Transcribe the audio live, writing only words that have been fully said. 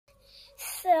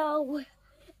Oh,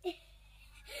 it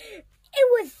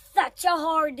was such a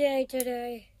hard day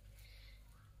today.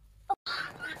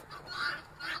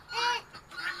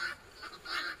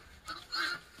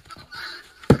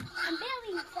 I'm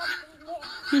building something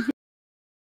here.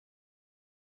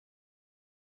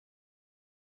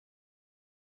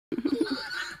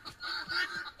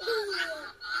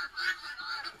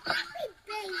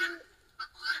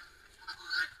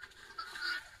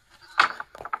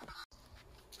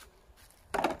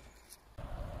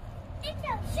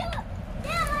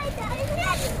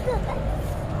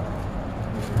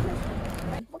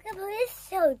 Look at this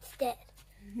so instead.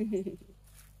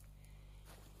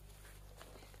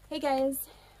 Hey guys,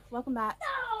 welcome back.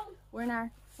 No. We're in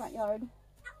our front yard,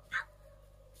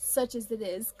 such as it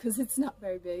is, because it's not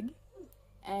very big.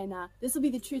 And this will be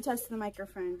the true test of the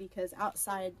microphone, because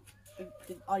outside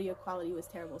the audio quality was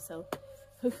terrible. So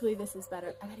hopefully this is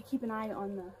better. I gotta keep an eye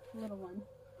on the little one.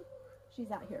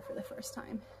 She's out here for the first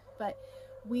time. But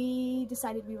we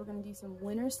decided we were going to do some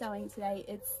winter sowing today.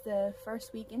 It's the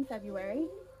first week in February.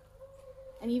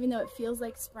 And even though it feels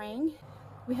like spring,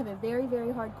 we have a very,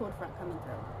 very hard cold front coming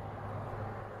through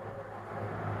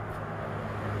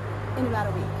in about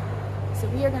a week. So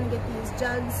we are going to get these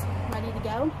jugs ready to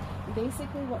go. And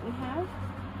basically what we have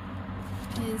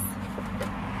is,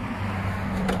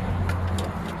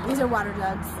 these are water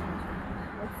jugs.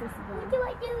 What's this again? What do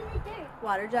I do with the dirt?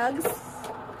 Water jugs.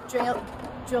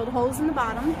 Drilled holes in the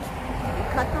bottom. We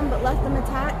cut them but left them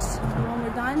attached. And when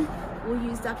we're done, we'll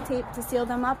use duct tape to seal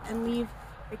them up and leave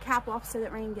the cap off so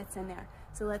that rain gets in there.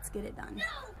 So let's get it done.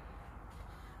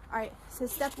 Alright, so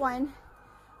step one,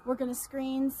 we're going to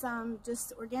screen some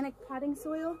just organic potting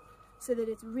soil so that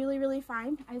it's really, really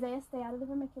fine. Isaiah, stay out of the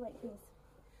vermiculite, please.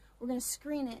 We're going to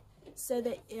screen it so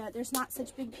that there's not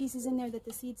such big pieces in there that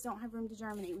the seeds don't have room to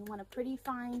germinate. We want a pretty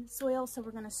fine soil, so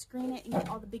we're going to screen it and get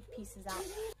all the big pieces out.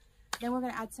 Then we're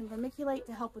going to add some vermiculite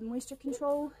to help with moisture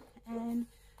control, and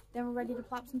then we're ready to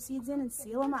plop some seeds in and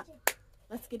seal them up.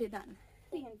 Let's get it done.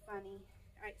 Being funny.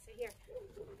 All right, so here.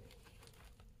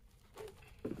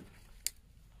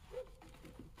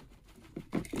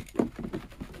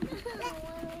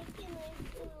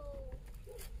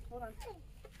 Hold on.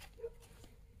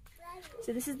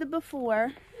 So this is the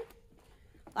before.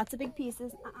 Lots of big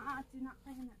pieces. Do not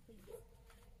play in that, please.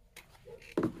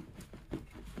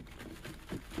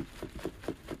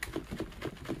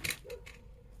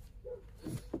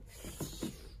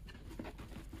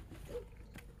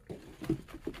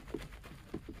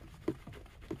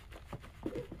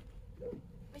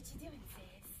 What you doing,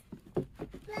 sis?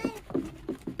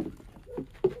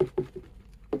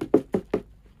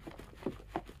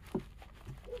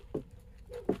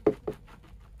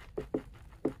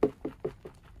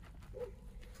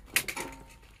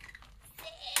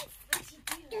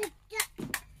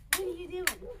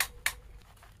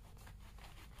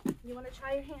 You want to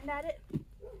try your hand at it?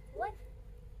 What?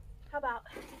 How about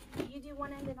you do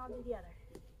one end and I'll do the other?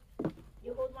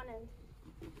 You hold one end.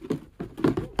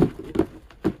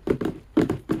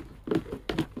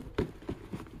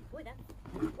 Boy, that's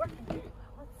working very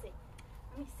well. Let's see.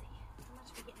 Let me see. How much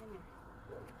are we getting in there?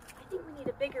 I think we need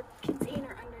a bigger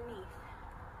container underneath.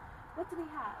 What do we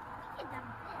have?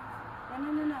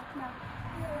 No.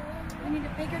 We need a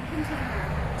bigger container.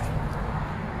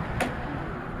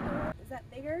 Is that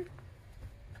bigger?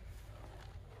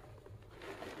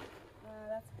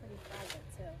 That's pretty private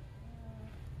too.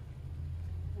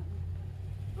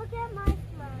 Look at my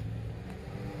slug.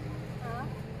 Huh?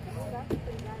 Oh, that's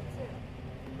pretty bad too.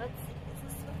 Let's see. Is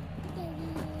this one?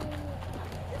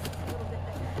 This is a little bit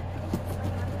bigger.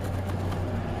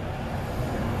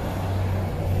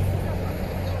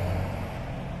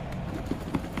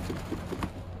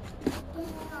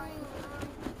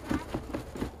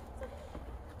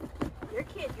 You're a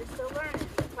kid. You're still learning.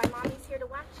 That's why mommy's here to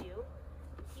watch you.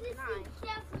 Keep an eye.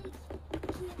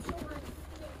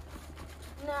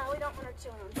 No, we don't want her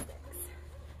chewing on sticks.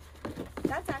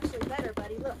 That's actually better,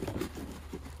 buddy. Look.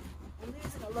 I'm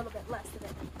losing a little bit less of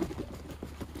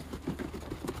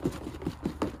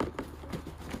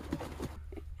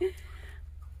it.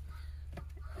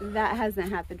 That hasn't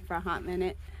happened for a hot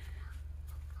minute.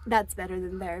 That's better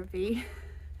than therapy.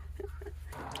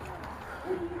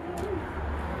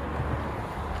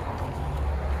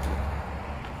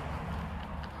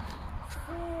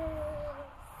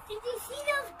 Did you see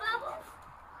those bubbles?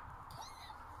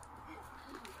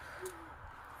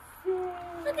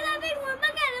 Look at that big one. Look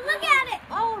at it. Look at it.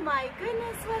 Oh my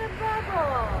goodness, what a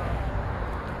bubble.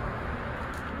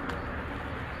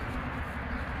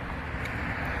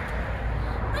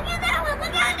 Look at that one.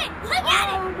 Look at it. Look at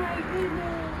it. Oh my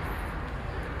goodness.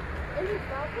 Any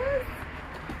bubbles?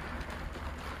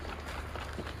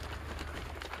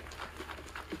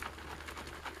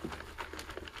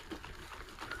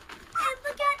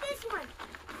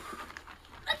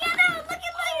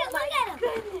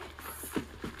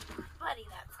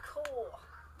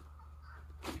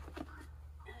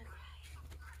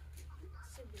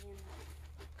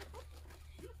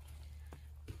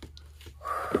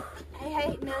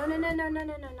 hey, no, not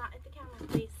at the camera,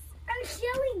 please. I'm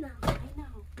showing them. I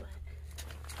know, but...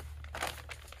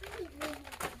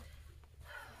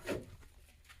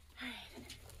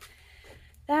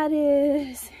 That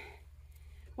is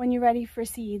when you're ready for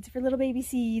seeds, for little baby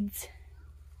seeds.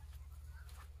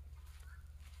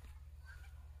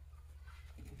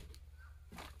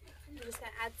 I'm just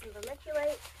going to add some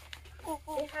vermiculite.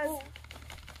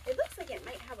 It looks like it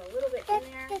might have a little bit in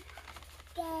there.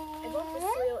 I bought the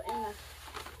soil in the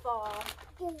fall,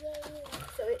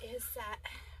 so it has sat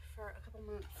for a couple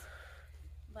months,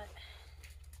 but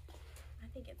I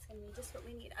think it's going to be just what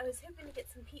we need. I was hoping to get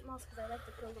some peat moss because I like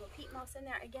to put a little peat moss in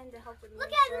there again to help with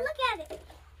moisture. Look at it.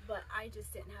 But I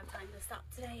just didn't have time to stop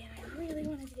today, and I really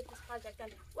wanted to get this project done.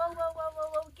 Whoa!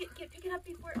 Pick it up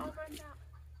before it all runs out.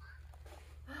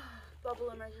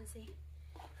 Bubble emergency.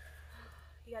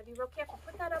 You gotta be real careful.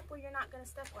 Put that up where you're not gonna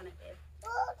step on it, babe.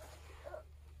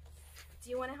 Do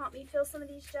you want to help me fill some of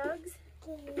these jugs?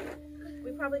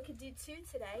 We probably could do 2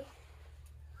 today.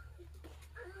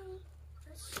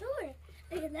 Sure.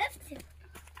 I left him.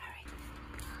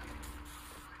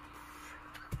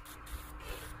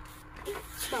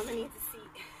 Mama needs a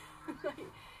seat. I'm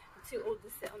too old to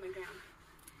sit on the ground.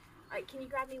 Alright, can you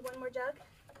grab me one more jug?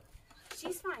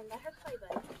 She's fine. Let her play,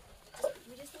 bud.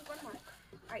 We just need one more.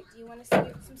 Alright, do you want to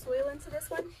scoop some soil into this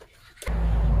one?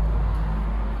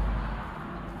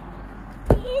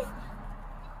 He is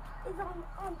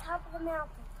on top of the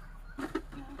mountain. No,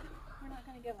 we're not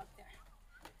going to go up there.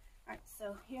 Alright,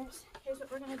 so here's what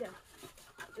we're going to do.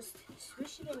 Just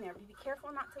swish it in there. Be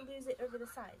careful not to lose it over the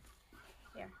side.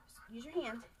 Here, use your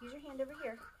hand over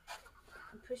here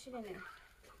and push it in there.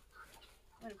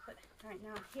 I'm going to put, alright,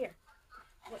 now here,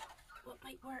 what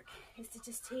might work is to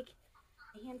just take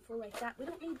a handful like that. We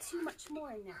don't need too much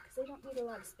more in there because they don't need a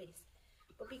lot of space.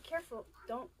 But be careful,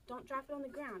 don't drop it on the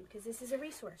ground because this is a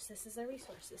resource. This is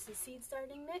seed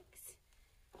starting mix,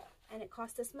 and it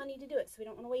cost us money to do it, so we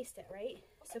don't want to waste it, right?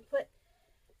 So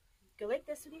go like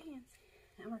this with your hands,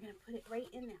 and we're going to put it right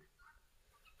in there.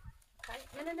 Okay?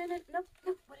 No.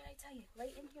 What did I tell you?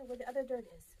 Right in here where the other dirt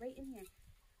is. Right in here.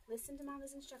 Listen to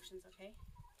Mama's instructions, okay?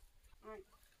 Alright.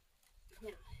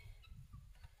 Now,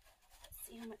 let's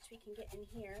see how much we can get in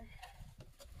here.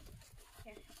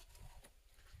 Here.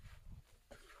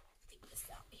 Take this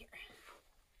out here.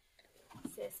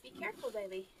 Sis, be careful,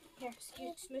 baby. Here,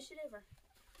 smush it over.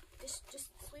 Just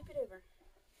sweep it over.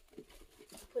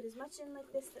 Put as much in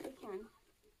like this that we can.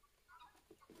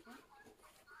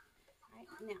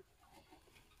 Okay.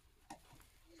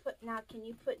 Alright, now can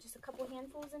you put just a couple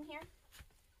handfuls in here?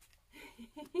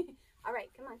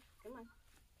 Alright, come on.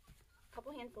 A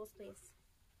couple handfuls, please.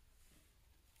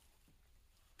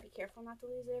 Be careful not to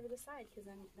lose it over the side because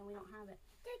then we don't have it.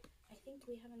 I think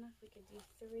we have enough. We could do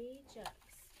 3 jugs.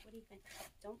 What do you think?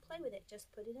 Don't play with it.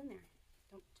 Just put it in there.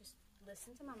 Don't just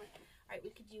listen to Mama. Alright,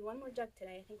 we could do 1 more jug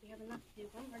today. I think we have enough to do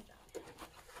 1 more jug.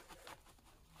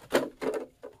 There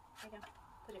you go.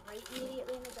 Put it right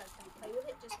immediately in the jug. Don't play with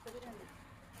it. Just put it in there.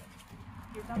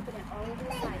 You're dumping it all over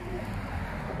the side.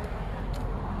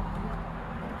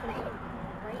 Put it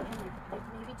right in there.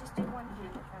 Maybe just do 1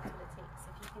 hand if that's what it takes.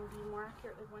 If you can be more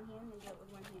accurate with 1 hand, then do it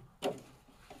with 1 hand.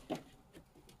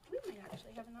 We might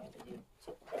actually have enough to do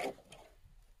 2.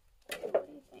 What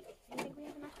do you think? Do you think we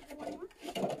have enough to do 1 more? What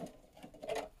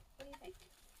do you think?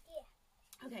 Yeah.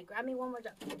 Okay, grab me 1 more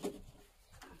jug.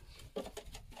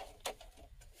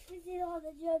 This is all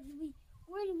the jugs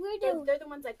we're doing. They're the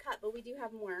ones I cut, but we do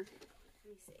have more. Let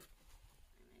me see.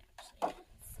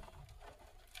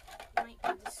 I might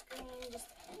actually, might need to screen just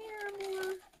a hair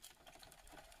more.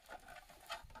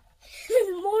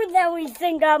 More than we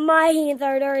think my hands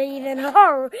are dirty than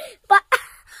her, but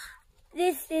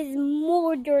this is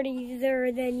more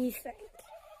dirtier than you think.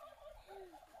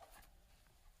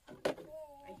 I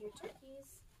hear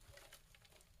turkeys.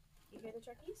 You hear the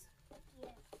turkeys?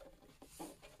 Yes.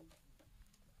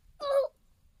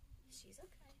 She's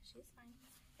okay. She's fine.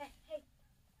 Hey,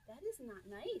 that is not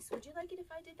nice. Would you like it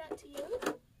if I did that to you?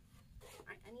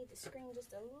 Alright, I need to screen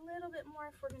just a little bit more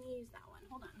if we're going to use that one.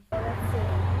 Hold on. Let's see.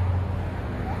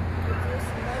 We'll do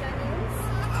some red onions.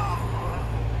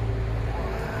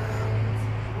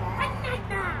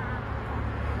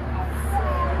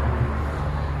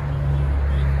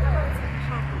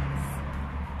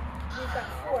 We've got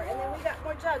 4, and then we got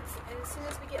more jugs, and as soon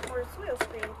as we get more soil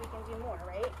screened, we can do more,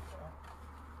 right?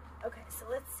 Okay, so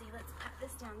let's see, let's pat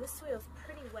this down. This soil's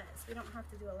pretty wet, so we don't have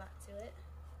to do a lot to it.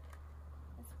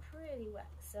 It's pretty wet,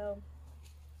 so...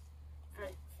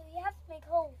 Alright. So you have to make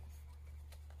holes.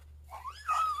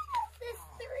 This is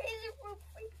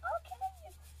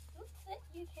okay. Oops,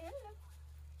 you can.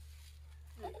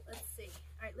 Alright, let's see.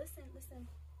 Alright, listen.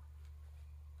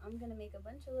 make a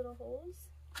bunch of little holes.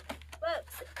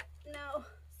 Whoops. No,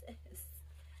 sis.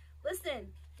 Listen,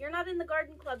 you're not in the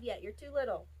garden club yet. You're too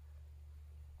little.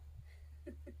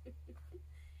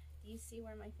 Do you see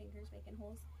where my finger's making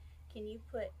holes? Can you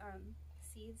put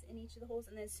seeds in each of the holes?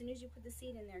 And then as soon as you put the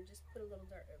seed in there, just put a little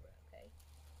dirt over it, okay?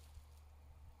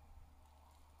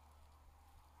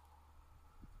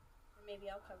 Or maybe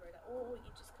I'll cover it up. Oh,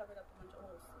 you just covered up a bunch of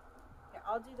holes. Here,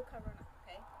 I'll do the covering up,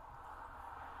 okay?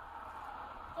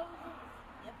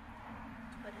 Yep.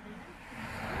 Put it in.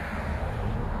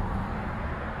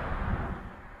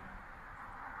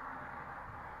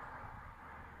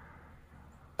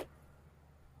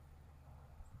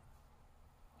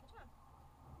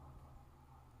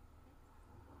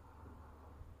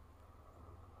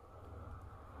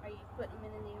 Are you putting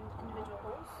them in the individual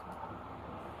holes?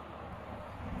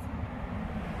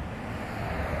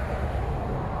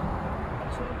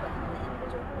 Make sure you put them in the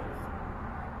individual holes.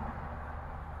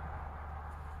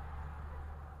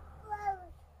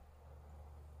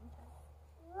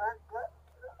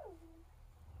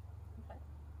 Okay.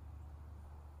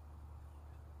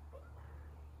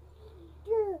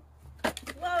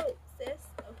 Whoa, sis.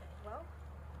 Okay, well.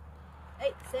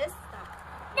 Hey, sis, stop.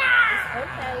 It's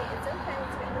okay. It's okay.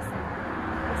 It's good. Listen.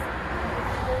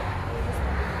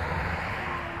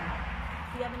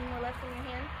 Do you have any more left in your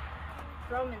hand?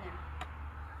 Throw them in there.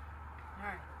 All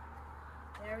right.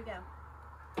 There we go.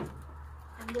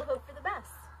 And we'll hope for the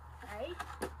best. All right?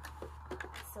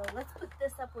 So let's put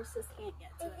this up where sis can't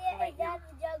get to it right now. Is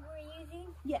that the jug we're using?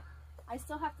 Yeah. I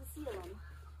still have to seal them.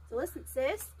 So listen,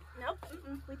 sis. Nope.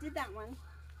 We did that one.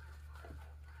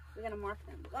 We're going to mark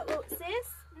them. Oh,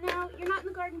 sis, no, you're not in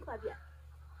the garden club yet.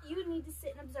 You need to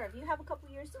sit and observe. You have a couple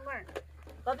years to learn.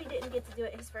 Bubby didn't get to do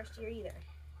it his first year either.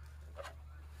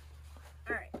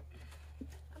 All right.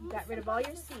 You got rid of all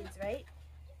your seeds, right?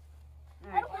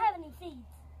 All right. I don't have any seeds.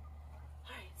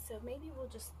 All right, so maybe we'll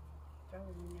just throw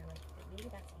them in there like that. Maybe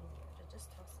that's easier.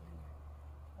 Just toss them in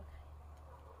there. Okay.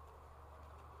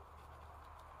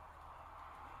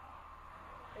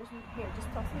 There's one here. Just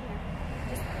toss them in there.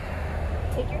 Just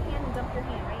take your hand and dump your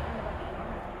hand right in the bucket. You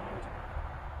don't have to hold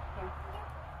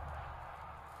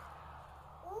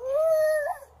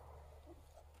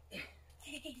your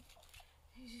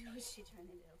here. What's she trying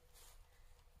to do?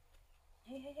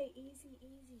 Hey, easy.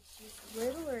 She's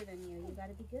littler than you. You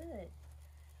gotta be good.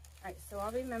 Alright, so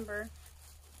I'll remember.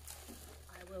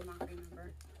 I will not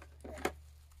remember. Do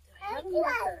I have a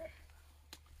marker?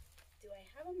 Do I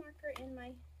have a marker in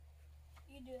my...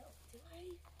 You do. Do I? I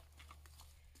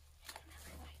don't know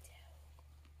if I do.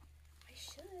 I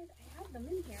should. I have them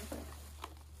in here.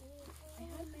 I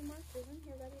have my markers in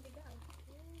here ready to go.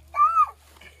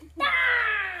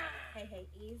 Hey,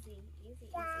 easy. You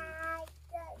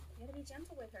gotta be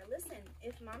gentle with her. Listen,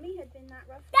 if mommy had been that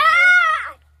rough with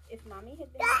you, when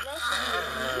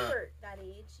you were that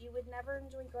age, you would never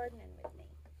enjoy gardening with me.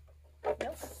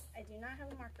 Nope, I do not have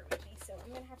a marker with me, so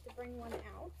I'm gonna have to bring one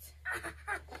out.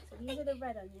 So these are the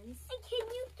red onions. And can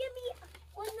you give me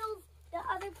one of those, the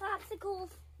other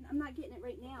popsicles? I'm not getting it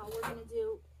right now. We're gonna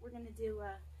do,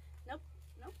 nope.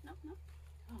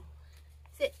 Oh.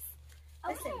 Sit.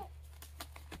 Listen. Okay.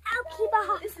 I'll keep a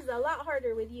This is a lot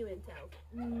harder with you, Intel.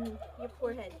 Your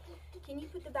poor head. Can you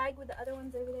put the bag with the other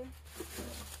ones over there?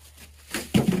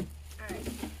 Alright.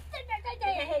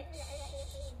 Hey.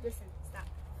 Shh. Listen, stop.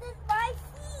 This is my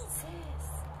seed. Sis,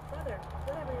 brother,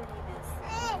 whatever your name is.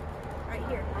 Alright,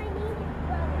 here. My name is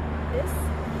brother. This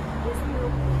is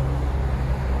milkweed.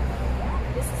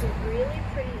 This is really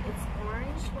pretty. It's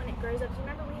orange when it grows up. Do you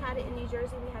remember we had it in New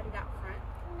Jersey? We had it out front.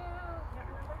 No. You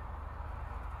don't remember?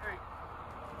 Alright.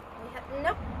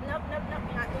 Nope. You're not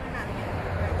doing that again.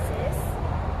 Alright, sis.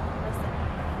 Listen.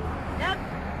 Nope.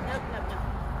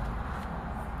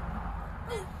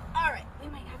 Alright, we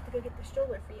might have to go get the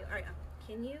stroller for you. Alright,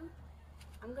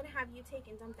 I'm going to have you take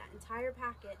and dump that entire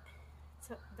packet.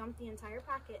 So dump the entire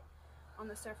packet on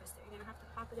the surface there. You're going to have to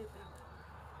pop it open.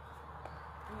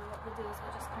 And then what we'll do is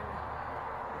we'll just kind of...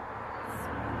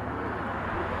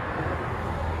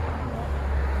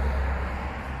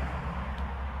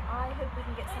 I hope we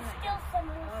can get some. There's still some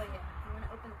more. Oh yeah, you want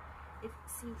to open?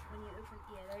 When you open,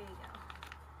 yeah, there you go.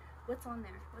 What's on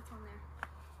there?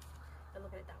 Oh,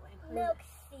 look at it that way. Milk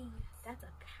seeds. That's a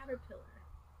caterpillar,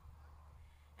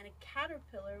 and a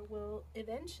caterpillar will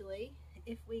eventually,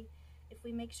 if we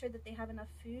make sure that they have enough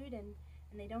food and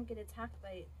they don't get attacked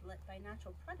by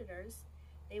natural predators,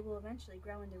 they will eventually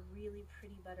grow into really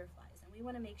pretty butterflies. And we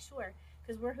want to make sure,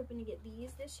 because we're hoping to get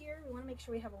these this year, we want to make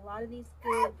sure we have a lot of these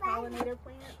good pollinator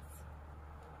plants.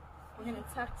 We're going to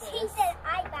tuck this. She said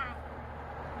I buy.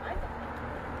 I buy.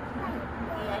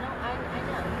 Yeah, I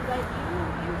know.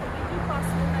 You do cost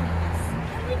some money, yes.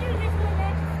 Can we do this one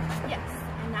next? Yes,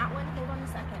 and that one, hold on a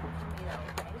second for me though,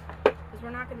 okay? Because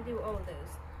we're not going to do all of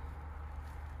those.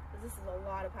 Because this is a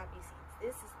lot of poppy seeds.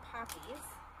 This is poppies.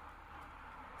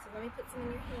 So let me put some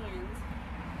in your hand.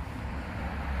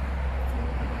 There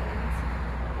we go.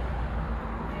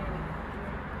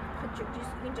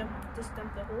 And then just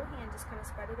dump the whole hand, just kind of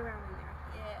spread it around in there.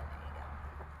 Yeah, there you go.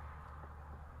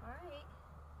 Alright.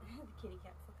 The kitty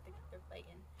cats, look, they're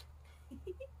fighting.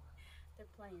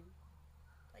 They're playing.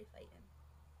 Play fighting.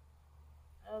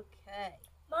 Okay.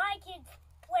 My kids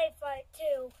play fight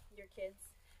too. Your kids?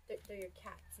 They're your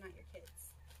cats, not your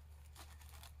kids.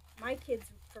 My kids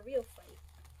for real fight.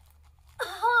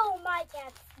 Oh, my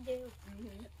cats do.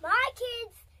 Mm-hmm. My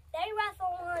kids, they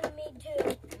wrestle on me too.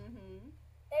 Mm-hmm.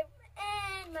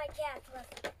 And my cats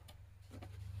wrestle.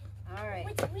 Alright.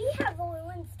 Which we have only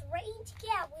one strange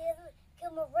cat we haven't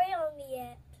come around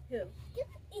yet. Who?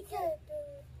 It's a...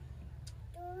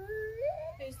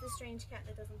 Who's the strange cat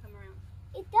that doesn't come around?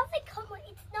 It doesn't come.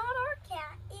 It's not our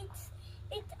cat. It's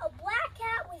a black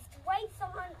cat with stripes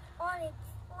on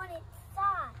its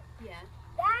side. Yeah.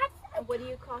 That's. And what do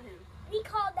you call him? We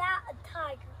call that a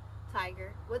tiger.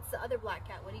 Tiger. What's the other black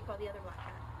cat? What do you call the other black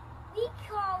cat? We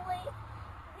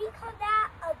call that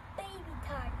a baby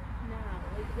tiger. No.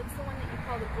 What's the one that you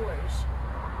call the gorge?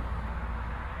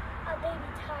 A baby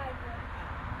tiger.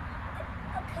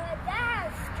 Okay, that has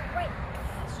stripes.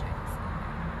 Stripes.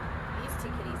 These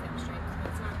two kitties have stripes, but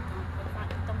it's not.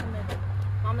 Don't move it.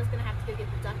 Mama's gonna have to go get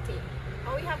the duct tape.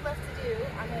 All we have left to do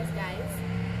on those guys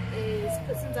is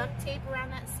put some duct tape around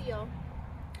that seal.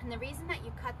 And the reason that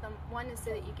you cut them, one is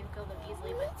so that you can fill them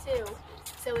easily, but two,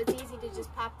 so it's easy to just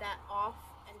pop that off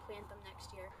and plant them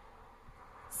next year.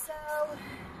 So,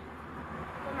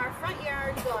 from our front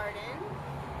yard garden,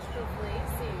 hopefully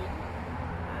soon,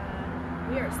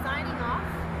 we are signing off.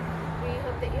 We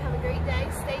hope that you have a great day.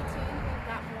 Stay tuned. We've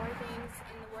got more things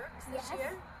in the works this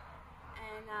year.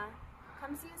 And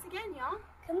come see us again, y'all.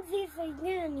 Come see us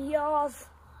again, y'all.